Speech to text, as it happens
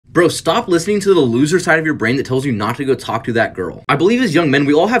Bro, stop listening to the loser side of your brain that tells you not to go talk to that girl. I believe as young men,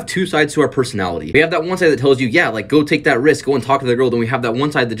 we all have two sides to our personality. We have that one side that tells you, yeah, like, go take that risk, go and talk to the girl. Then we have that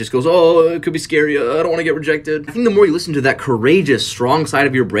one side that just goes, oh, it could be scary, I don't want to get rejected. I think the more you listen to that courageous, strong side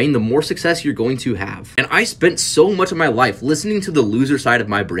of your brain, the more success you're going to have. And I spent so much of my life listening to the loser side of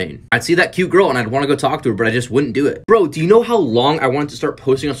my brain. I'd see that cute girl and I'd want to go talk to her, but I just wouldn't do it. Bro, do you know how long I wanted to start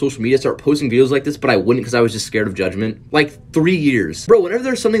posting on social media, start posting videos like this, but I wouldn't because I was just scared of judgment? Like 3 years. Bro, whenever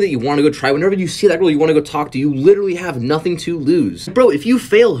there's something that you want to go try, whenever you see that girl you want to go talk to, you literally have nothing to lose. Bro, if you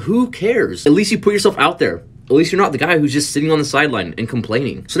fail, who cares? At least you put yourself out there. At least you're not the guy who's just sitting on the sideline and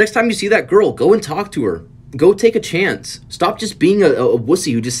complaining. So next time you see that girl, go and talk to her. Go take a chance. Stop just being a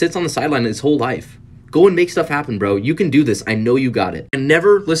wussy who just sits on the sideline his whole life. Go and make stuff happen, bro. You can do this. I know you got it. And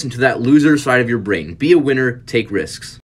never listen to that loser side of your brain. Be a winner, take risks.